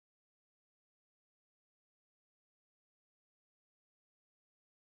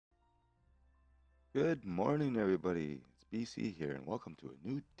Good morning, everybody. It's BC here, and welcome to a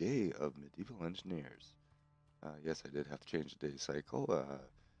new day of Medieval Engineers. Yes, I did have to change the day cycle. I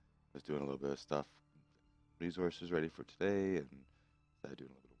was doing a little bit of stuff, resources ready for today, and started doing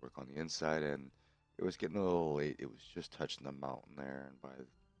a little bit of work on the inside, and it was getting a little late. It was just touching the mountain there, and by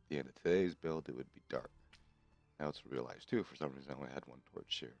the end of today's build, it would be dark. Now it's realized, too, for some reason I only had one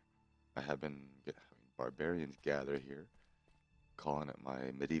torch here. I have been having barbarians gather here, calling it my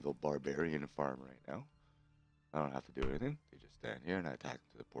medieval barbarian farm right now. I don't have to do anything. They just stand here and I attack them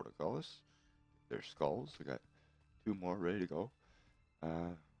to the portcullis. Their skulls. I got two more ready to go.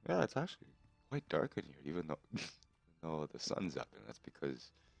 Uh, yeah, it's actually quite dark in here, even though even though the sun's up, and that's because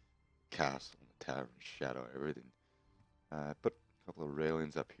the castle and the tavern shadow everything. I put a couple of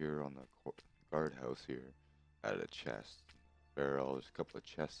railings up here on the guardhouse here. Added a chest, barrel. There's a couple of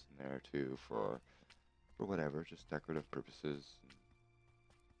chests in there too for whatever, just decorative purposes. And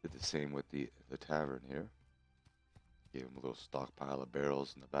did the same with the tavern here. Gave him a little stockpile of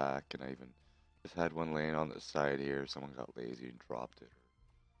barrels in the back, and I even just had one laying on the side here. Someone got lazy and dropped it,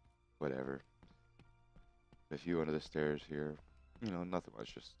 or whatever. A few under the stairs here. Nothing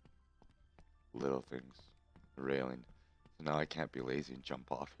much, just little things. Railing. So now I can't be lazy and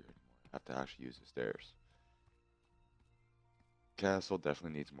jump off here anymore. I have to actually use the stairs. Castle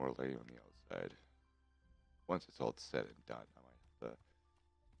definitely needs more lighting on the outside. Once it's all said and done, I might have to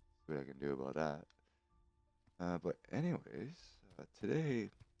see what I can do about that. But anyways, today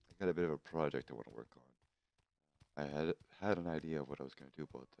I got a bit of a project I want to work on. I had an idea of what I was going to do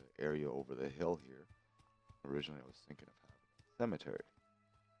about the area over the hill here. Originally, I was thinking of having a cemetery,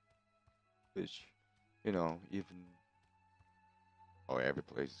 which, even every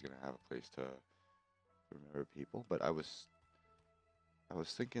place is going to have a place to remember people. But I was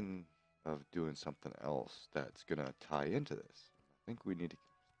thinking of doing something else that's going to tie into this. I think we need to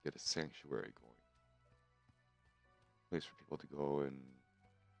get a sanctuary going, place for people to go and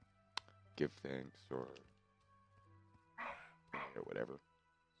give thanks or whatever.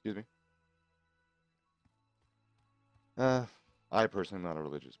 Excuse me. Uh, I personally am not a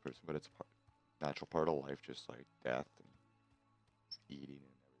religious person, but it's a natural part of life, just like death and eating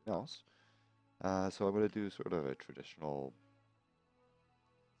and everything else. So I'm gonna do sort of a traditional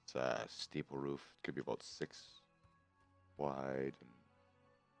steeple roof. It could be about 6 wide and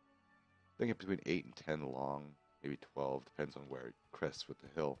I think between 8 and 10 long, maybe 12, depends on where it crests with the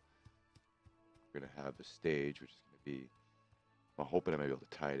hill. We're gonna have the stage, which is gonna be. I'm hoping I might be able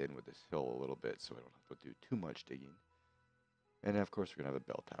to tie it in with this hill a little bit, so I don't have to do too much digging. And of course, we're gonna have a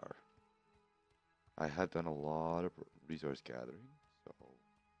bell tower. I have done a lot of resource gathering, so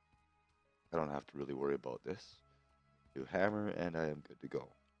I don't have to really worry about this. Do hammer, and I am good to go.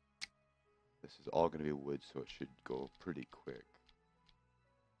 This is all going to be wood, so it should go pretty quick.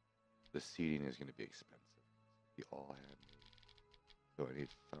 The seating is going to be expensive. Be all handmade. So I need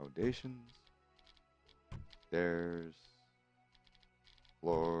foundations, stairs,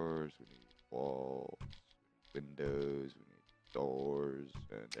 floors, we need walls, windows, we need doors,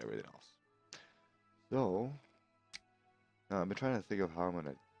 and everything else. So, now I've been trying to think of how I'm going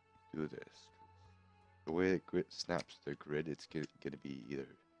to do this. The way it snaps the grid, it's going to be either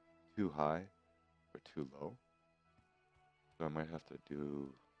too high or too low. So I might have to do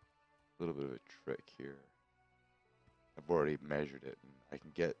a little bit of a trick here. I've already measured it, and I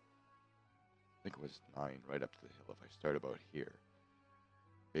can get, I think it was 9 right up to the hill if I start about here.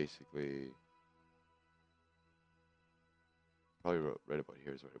 Basically, probably right about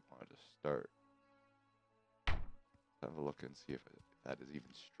here is where I wanted to start. Have a look and see if that is even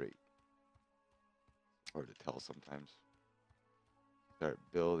straight. It's hard to tell sometimes. Start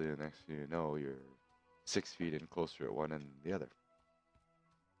building, and next thing you know, you're 6 feet in closer at one end than the other.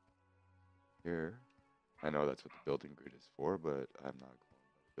 Here, I know that's what the building grid is for, but I'm not going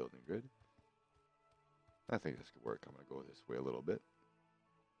by the building grid. I think this could work. I'm going to go this way a little bit.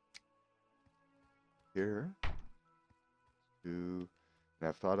 Here, two. And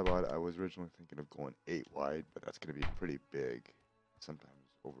I've thought about it. I was originally thinking of going 8 wide, but that's going to be pretty big. Sometimes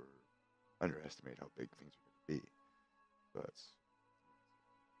underestimate how big things are going to be. So that's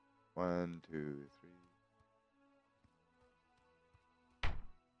one, two, three.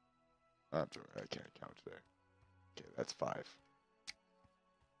 I'm sorry, I can't count there. Okay, that's 5.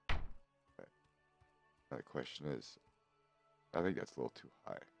 Okay. Now the question is, I think that's a little too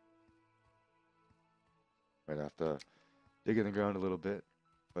high. Might have to dig in the ground a little bit.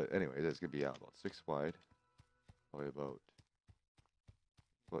 But anyway, that's going to be out about 6 wide. Probably about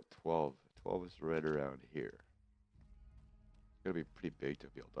 12. 12 is right around here. It's going to be pretty big to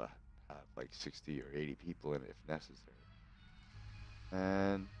be able to have like 60 or 80 people in it if necessary.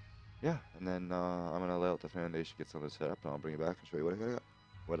 And yeah, and then I'm gonna lay out the foundation, get some of this set up, and I'll bring it back and show you what I got.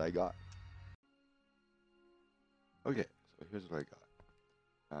 What I got. Okay, so here's what I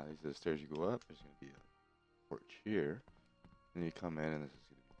got. These are the stairs you go up. There's gonna be a porch here. Then you come in, and this is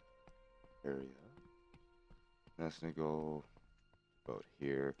gonna be the area. And that's gonna go about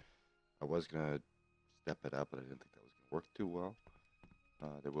here. I was gonna step it up, but I didn't think that was gonna work too well.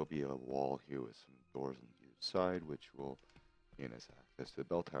 There will be a wall here with some doors on either side, which will gain us access to the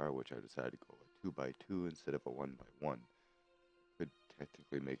bell tower, which I decided to go a 2x2 instead of a 1x1. Could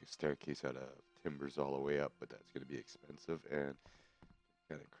technically make a staircase out of timbers all the way up, but that's going to be expensive and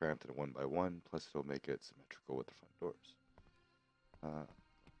kind of cramped in a 1x1. Plus, it'll make it symmetrical with the front doors.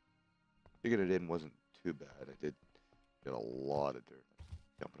 Digging it in wasn't too bad. I did get a lot of dirt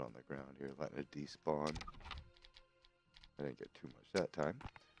jumping on the ground here, letting it despawn. I didn't get too much that time.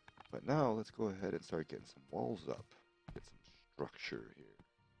 But now let's go ahead and start getting some walls up. Get some structure here.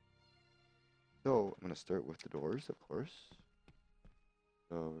 So I'm going to start with the doors, of course.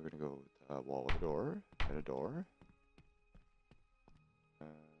 So we're going to go with a wall with a door and a door.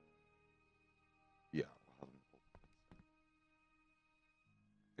 Yeah, we'll have them open.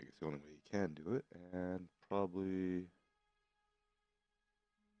 I think it's the only way you can do it. And probably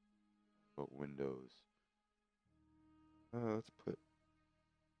put windows. Let's put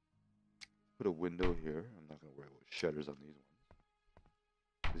a window here. I'm not going to worry about shutters on these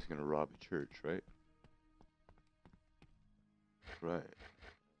ones. This is going to rob a church, right? Right.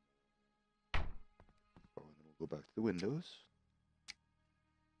 Oh, and then we'll go back to the windows.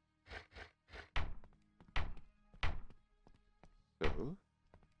 So,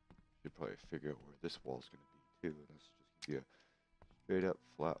 should probably figure out where this wall's going to be too. And this is just going to be a straight up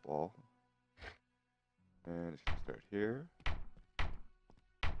flat wall. And it's going to start here.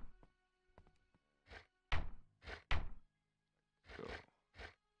 So,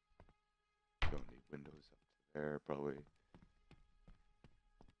 don't need windows up to there, probably.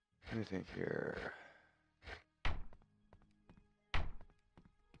 Let me think here.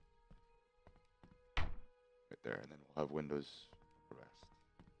 Right there, and then we'll have windows for the rest.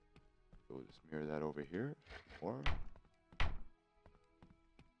 So we'll just mirror that over here. More.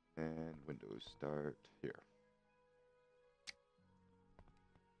 And windows start here.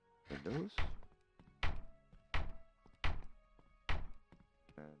 Windows.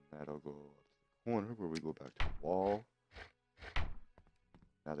 And that'll go up to the corner where we go back to the wall.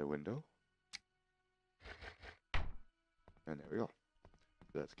 Another window. And there we go.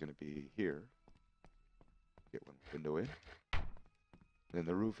 So that's going to be here. Get one window in. Then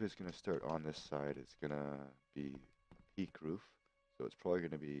the roof is going to start on this side. It's going to be a peak roof. So it's probably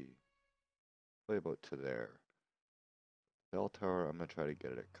going to be about to there. Bell tower, I'm going to try to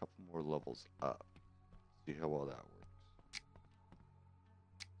get it a couple more levels up. See how well that works.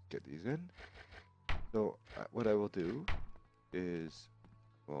 Get these in. So what I will do is,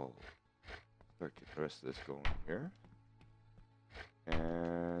 well, start getting the rest of this going here.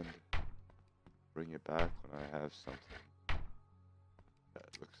 And bring it back when I have something that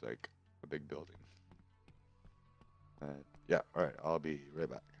looks like a big building. Yeah, alright, I'll be right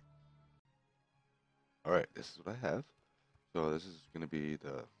back. Alright, this is what I have. So this is going to be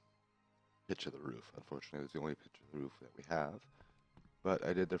the pitch of the roof. Unfortunately, it's the only pitch of the roof that we have. But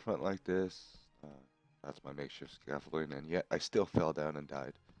I did the front like this. That's my makeshift scaffolding, and yet I still fell down and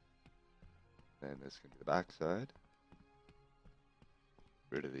died. Then this is going to be the back side.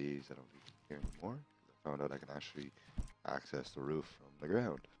 Rid of these, I don't need them here anymore. I found out I can actually access the roof from the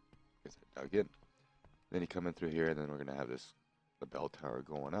ground because I dug in. Then you come in through here, and then we're going to have the bell tower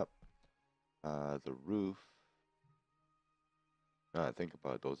going up. The roof, now I think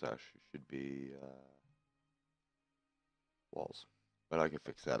about it, those actually should be walls. But I can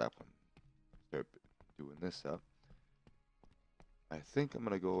fix that up and start doing this up. I think I'm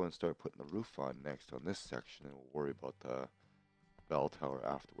going to go and start putting the roof on next on this section, and we'll worry about the bell tower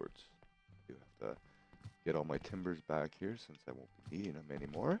afterwards. I do have to get all my timbers back here since I won't be needing them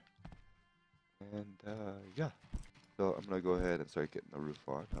anymore. And yeah, so I'm going to go ahead and start getting the roof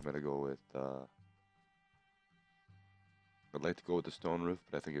on. I'm going to go with, I'd like to go with the stone roof,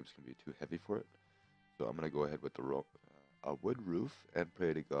 but I think it's going to be too heavy for it. So I'm going to go ahead with the a wood roof and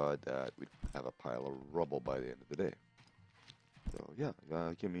pray to God that we have a pile of rubble by the end of the day. So yeah,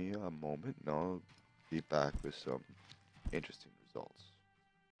 give me a moment and I'll be back with some interesting results.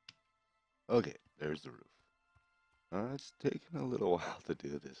 Okay, there's the roof. It's taken a little while to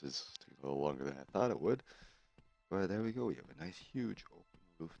do this. It's taking a little longer than I thought it would. But there we go. We have a nice, huge, open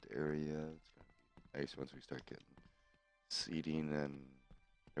roofed area. It's going to be nice once we start getting seating and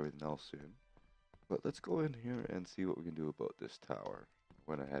everything else soon. But let's go in here and see what we can do about this tower.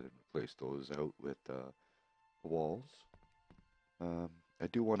 went ahead and replaced those out with walls. I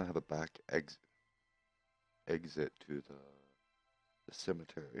do want to have a back exit to the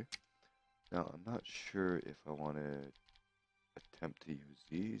cemetery. Now, I'm not sure if I want to attempt to use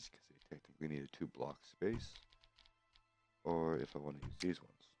these because they technically need a 2-block space, or if I want to use these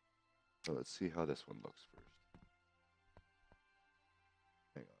ones. So let's see how this one looks first.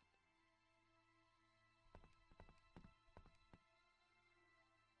 Hang on.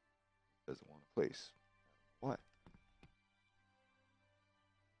 Doesn't want to place. Why?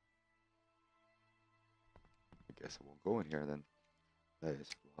 I guess it won't go in here then. That is,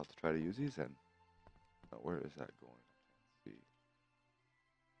 we'll have to try to use these then. Now, where is that going? I can't see.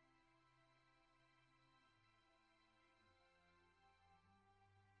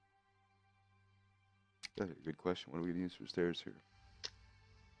 That's a good question. What are we going to use for stairs here?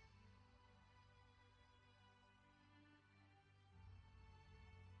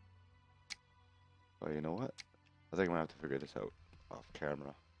 Oh, you know what? I think I'm going to have to figure this out off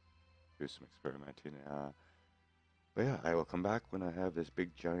camera. Do some experimenting. But yeah, I will come back when I have this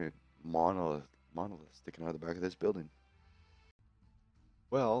big giant monolith sticking out of the back of this building.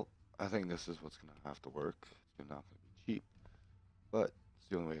 Well, I think this is what's going to have to work. It's not going to be cheap, but it's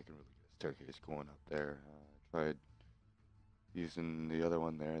the only way I can really get a staircase going up there. I tried using the other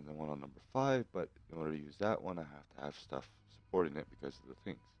one there and the one on number 5, but in order to use that one, I have to have stuff supporting it because of the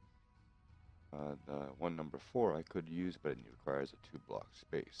things. The one number 4 I could use, but it requires a 2-block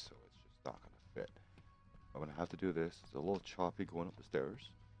space, so it's just not going to fit. I'm going to have to do this. It's a little choppy going up the stairs,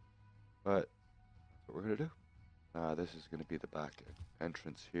 but that's what we're going to do. This is going to be the back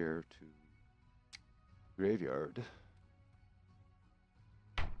entrance here to graveyard.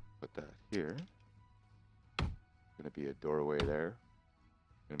 Put that here. Going to be a doorway there.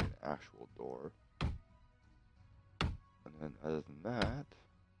 Going to be an actual door. And then other than that,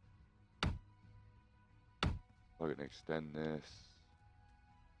 I'm going to extend this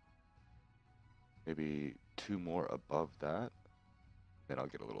maybe 2 more above that. Then I'll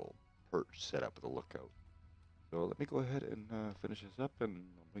get a little perch set up with a lookout. So let me go ahead and finish this up, and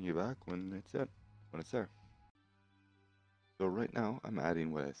I'll bring you back when it's there. So right now I'm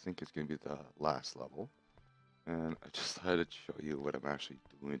adding what I think is going to be the last level, and I just decided to show you what I'm actually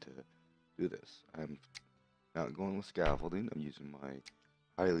doing to do this. I'm not going with scaffolding. I'm using my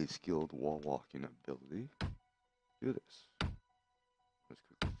highly skilled wall walking ability to do this. Let's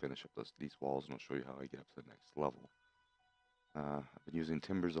quickly finish up these walls, and I'll show you how I get up to the next level. I've been using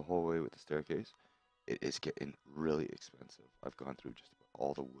timbers the whole way with the staircase. It is getting really expensive. I've gone through just about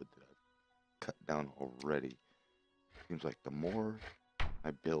all the wood that I've cut down already. Seems like the more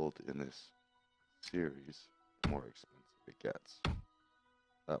I build in this series, the more expensive it gets.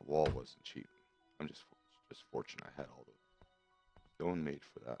 That wall wasn't cheap. I'm just fortunate I had all the stone made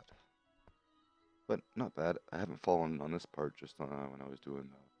for that. But not bad. I haven't fallen on this part just when I was doing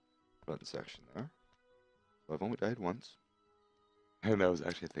the front section there. So I've only died once. And I was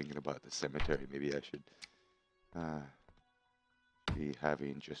actually thinking about the cemetery. Maybe I should be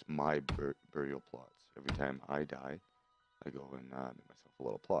having just my burial plots. Every time I die, I go and make myself a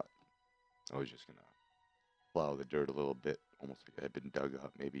little plot. I was just gonna plow the dirt a little bit, almost like it had been dug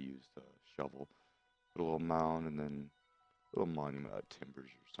up. Maybe use the shovel, put a little mound, and then a little monument out of timbers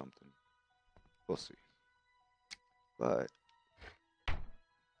or something. We'll see. But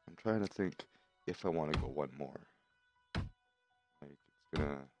I'm trying to think if I want to go one more. Like it's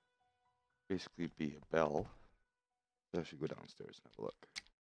gonna basically be a bell. So I should go downstairs and have a look.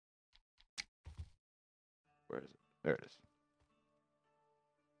 Where is it? There it is.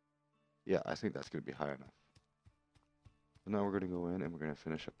 Yeah, I think that's gonna be high enough. So now we're gonna go in and we're gonna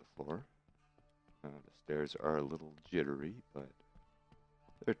finish up the floor. The stairs are a little jittery, but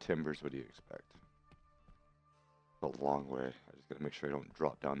they're timbers. What do you expect? It's a long way. I just gotta make sure I don't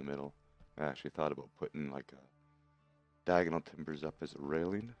drop down the middle. I actually thought about putting like a diagonal timbers up as a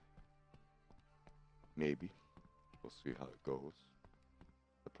railing. Maybe. We'll see how it goes.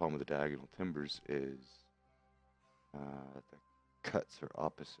 The problem with the diagonal timbers is the cuts are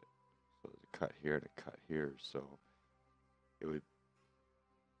opposite. So there's a cut here and a cut here. So it would, in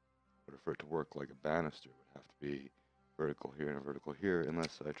order for it to work like a banister, it would have to be vertical here and a vertical here,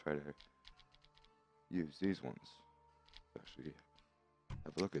 unless I try to use these ones. Actually,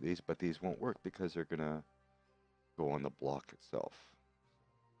 have a look at these, but these won't work because they're gonna go on the block itself.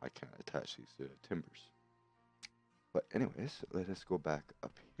 I can't attach these to timbers. But anyways, let us go back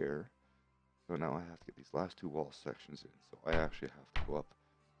up here. So now I have to get these last 2 wall sections in. So I actually have to go up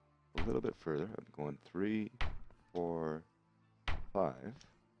a little bit further. I'm going 3, 4, 5.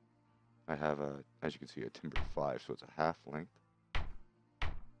 I have a, as you can see, a timber 5, so it's a half length.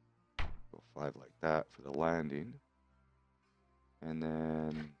 5 like that for the landing. And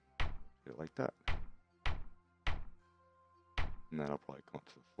then get it like that. And then I'll probably come up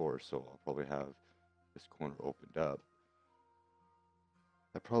to the 4, so I'll probably have this corner opened up.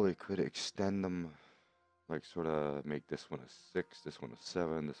 I probably could extend them, like sort of make this one a 6, this one a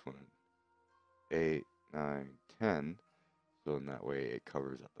 7, this one an 8, 9, 10. So in that way it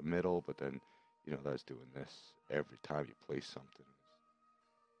covers up the middle, but then, you know, that's doing this every time you place something.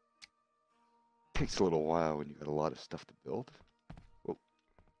 It takes a little while when you got a lot of stuff to build. Whoa.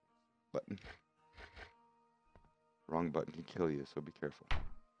 Button. Wrong button can kill you, so be careful.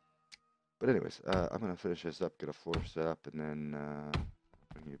 But anyways, I'm going to finish this up, get a floor set up, and then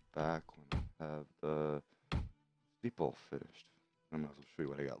bring you back when I have the steeple finished. I might as well show you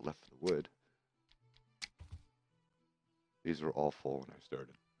what I got left of the wood. These were all full when I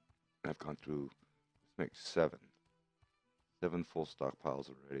started. I've gone through, this makes 7. 7 full stockpiles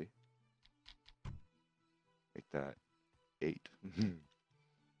already. Make that 8.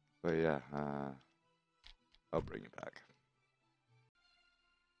 But yeah, I'll bring it back.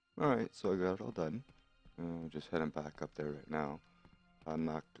 Alright, so I got it all done. Just heading back up there right now. I'm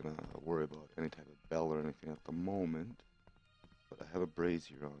not gonna worry about any type of bell or anything at the moment. But I have a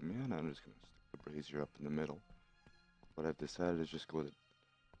brazier on me, and I'm just gonna stick the brazier up in the middle. What I've decided is just go with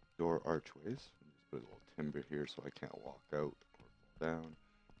door archways. Just put a little timber here so I can't walk out or fall down.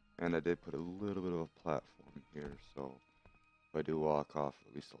 And I did put a little bit of a platform here, so if I do walk off,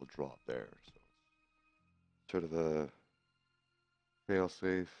 at least I'll drop there. So it's sort of a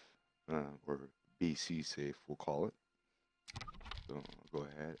fail-safe, or BC safe, we'll call it. So I'll go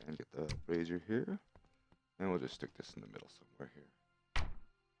ahead and get the brazier here, and we'll just stick this in the middle somewhere here.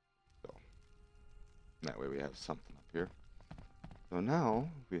 So that way we have something up here. So now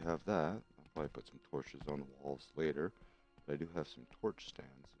we have that. I'll probably put some torches on the walls later, but I do have some torch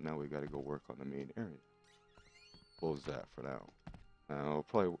stands. Now we got to go work on the main area. Close that for now. I'll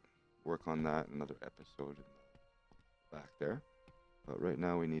probably work on that in another episode in the back there. But right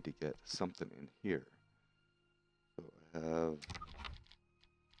now we need to get something in here. So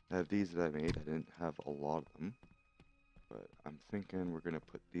I have these that I made. I didn't have a lot of them, but I'm thinking we're gonna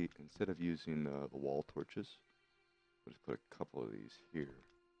put the, instead of using the wall torches, we'll just put a couple of these here,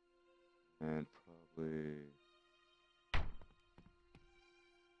 and probably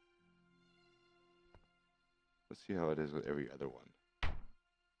let's see how it is with every other one.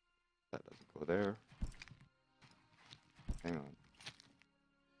 That doesn't go there. Hang on.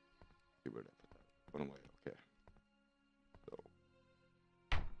 See where did I put that? One away. Okay. So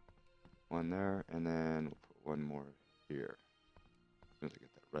one there, and then we'll put one more here. As soon as I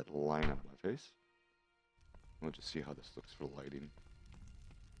get that red line on my face, we'll just see how this looks for lighting.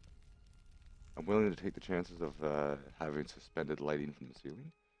 I'm willing to take the chances of having suspended lighting from the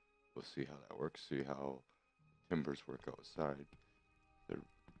ceiling. We'll see how that works. See how timbers work outside. I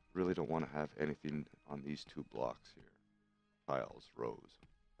really don't want to have anything on these 2 blocks here. Tiles, rows,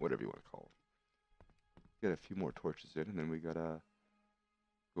 whatever you want to call them. Get a few more torches in, and then we gotta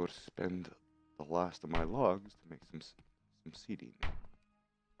go to spend the last of my logs to make some seating.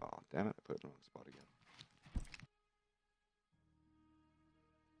 Oh, damn it, I put it in the wrong spot again.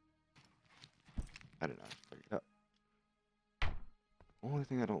 I didn't actually pick it up. Only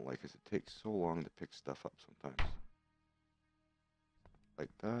thing I don't like is it takes so long to pick stuff up sometimes. Like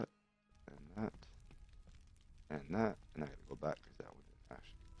that, and that, and that, and I gotta go back because that one didn't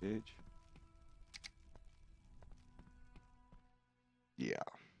actually engage. Yeah,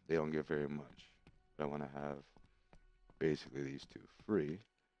 they don't get very much. But I want to have basically these 2 free.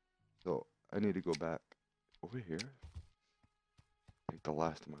 So I need to go back over here, take the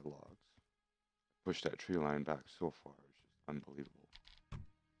last of my logs, push that tree line back so far, it's just unbelievable.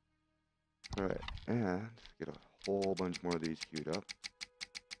 Alright, and get a whole bunch more of these queued up.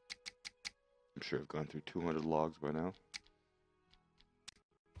 I'm sure I've gone through 200 logs by now.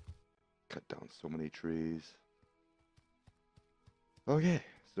 Cut down so many trees. Okay,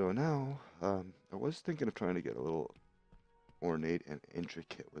 so now, I was thinking of trying to get a little ornate and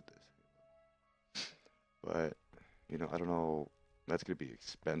intricate with this. But, you know, I don't know, that's going to be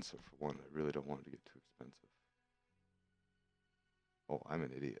expensive for one. I really don't want it to get too expensive. Oh, I'm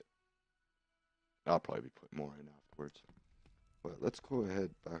an idiot. I'll probably be putting more in afterwards. But let's go ahead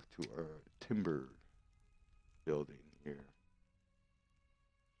back to our timber building here.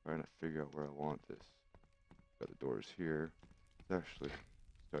 Trying to figure out where I want this. Got the doors here. Let's actually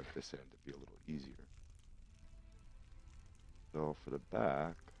start this end to be a little easier. So for the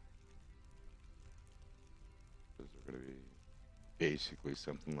back, those are going to be basically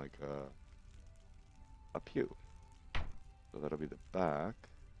something like a pew. So that'll be the back.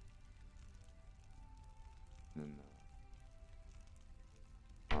 And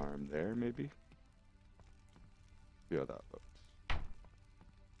arm there, maybe. See how that looks.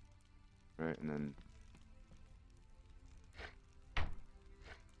 Right, and then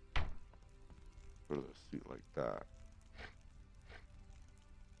put a seat like that.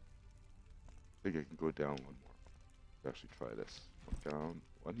 I think I can go down one more. Let's actually try this. Go down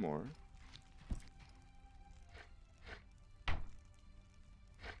one more.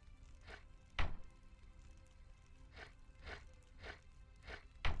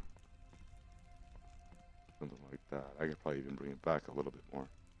 Something like that. I could probably even bring it back a little bit more.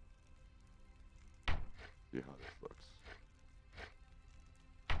 See how this looks.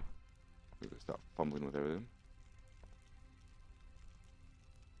 I'm gonna stop fumbling with everything.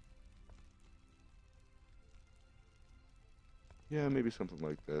 Yeah, maybe something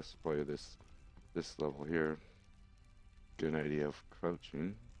like this. Probably this level here. Get an idea of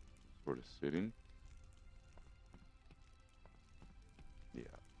crouching, sort of sitting. Yeah.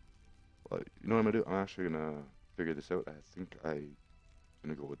 Well, you know what I'm gonna do? I'm actually gonna figure this out. I think I'm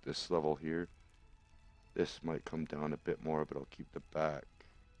gonna go with this level here. This might come down a bit more, but I'll keep the back.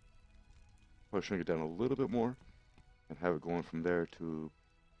 I'll shrink it down a little bit more and have it going from there to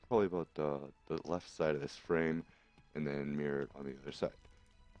probably about the left side of this frame, and then mirror it on the other side.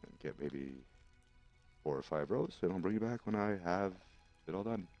 And get maybe 4 or 5 rows, and I'll bring it back when I have it all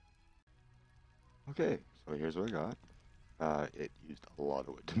done. Okay, so here's what I got. It used a lot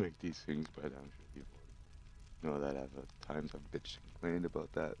of wood to make these things, but I'm sure you know that I've times I've bitched and complained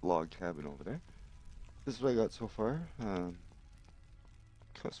about that log cabin over there. This is what I got so far.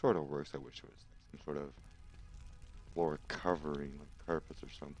 Sort of works. I wish it was like some sort of floor covering, like carpets or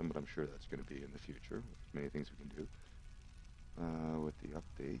something, but I'm sure that's going to be in the future. There's many things we can do. With the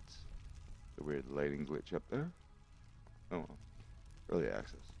updates, the weird lighting glitch up there. Oh well, early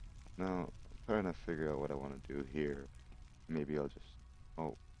access. Now, I'm trying to figure out what I want to do here. Maybe I'll just,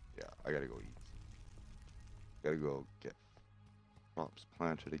 oh, yeah, I gotta go eat. Gotta go get crops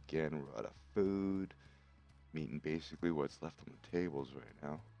planted again. We're out of food. I'm eating basically what's left on the tables right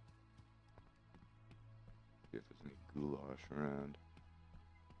now. See if there's any goulash around.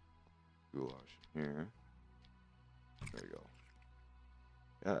 Goulash in here. There we go.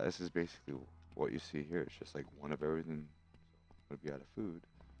 Yeah, this is basically what you see here. It's just like one of everything. So I'm gonna be out of food.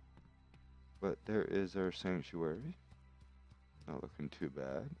 But there is our sanctuary. Not looking too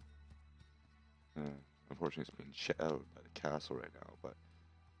bad. Unfortunately, it's being shut out by the castle right now, but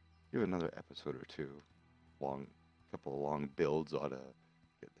give it another episode or two. Couple of long builds ought to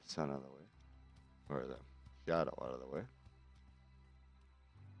get the sun out of the way, or the shadow out of the way.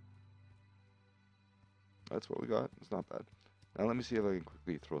 That's what we got. It's not bad. Now let me see if I can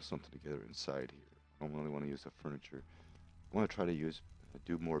quickly throw something together inside here. I don't really want to use the furniture. I want to try to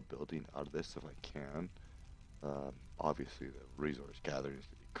do more building out of this if I can. Obviously, the resource gathering is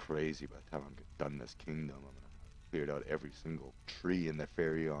going to be crazy by the time I'm done this kingdom. I'm going to have cleared out every single tree in the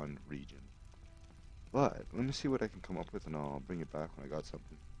Farion region. But let me see what I can come up with, and I'll bring it back when I got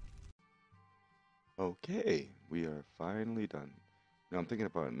something. Okay, we are finally done. Now I'm thinking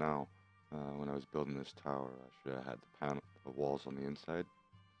about it now. When I was building this tower, I should have had the walls on the inside,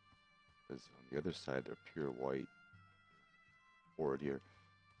 because on the other side they're pure white board here.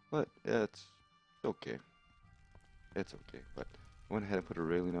 But yeah, it's okay. It's okay. But I went ahead and put a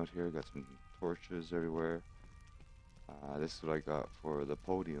railing out here. Got some torches everywhere. This is what I got for the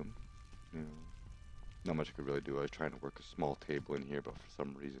podium. You know, not much I could really do. I was trying to work a small table in here, but for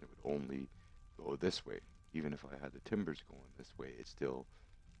some reason it would only go this way. Even if I had the timbers going this way, it still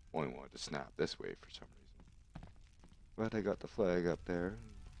only wanted to snap this way for some reason. But I got the flag up there.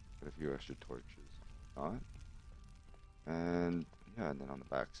 Got a few extra torches on. And yeah, and then on the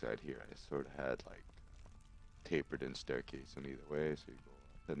back side here, I sort of had like tapered in staircase on either way, so you go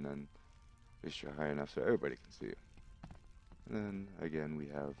up and then make sure high enough so everybody can see it. And then again, we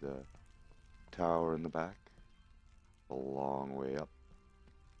have the tower in the back, a long way up.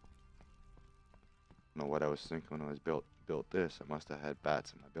 I don't know what I was thinking when I was built this. I must have had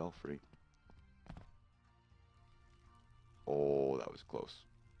bats in my belfry. Oh, that was close.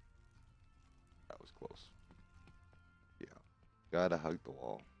 That was close. Yeah. Gotta hug the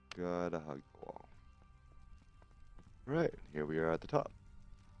wall. Gotta hug the wall. Right, here we are at the top.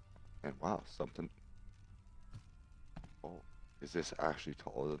 And wow, something. Oh, is this actually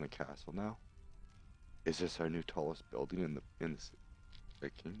taller than the castle now? Is this our new tallest building in the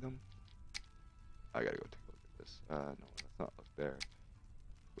kingdom? I gotta go take a look at this. No, let's not look there.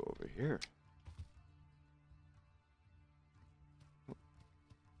 Go over here.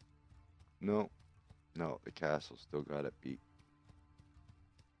 No, no, the castle still got it beat.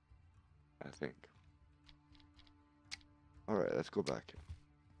 I think. Alright, let's go back.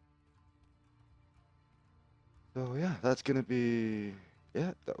 So yeah, that's gonna be,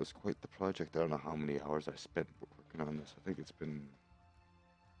 yeah, that was quite the project. I don't know how many hours I spent working on this. I think it's been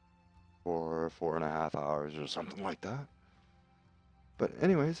 4.5 hours or something like that. But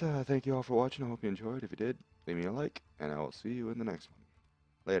anyways, thank you all for watching. I hope you enjoyed. If you did, leave me a like, and I will see you in the next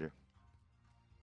one. Later.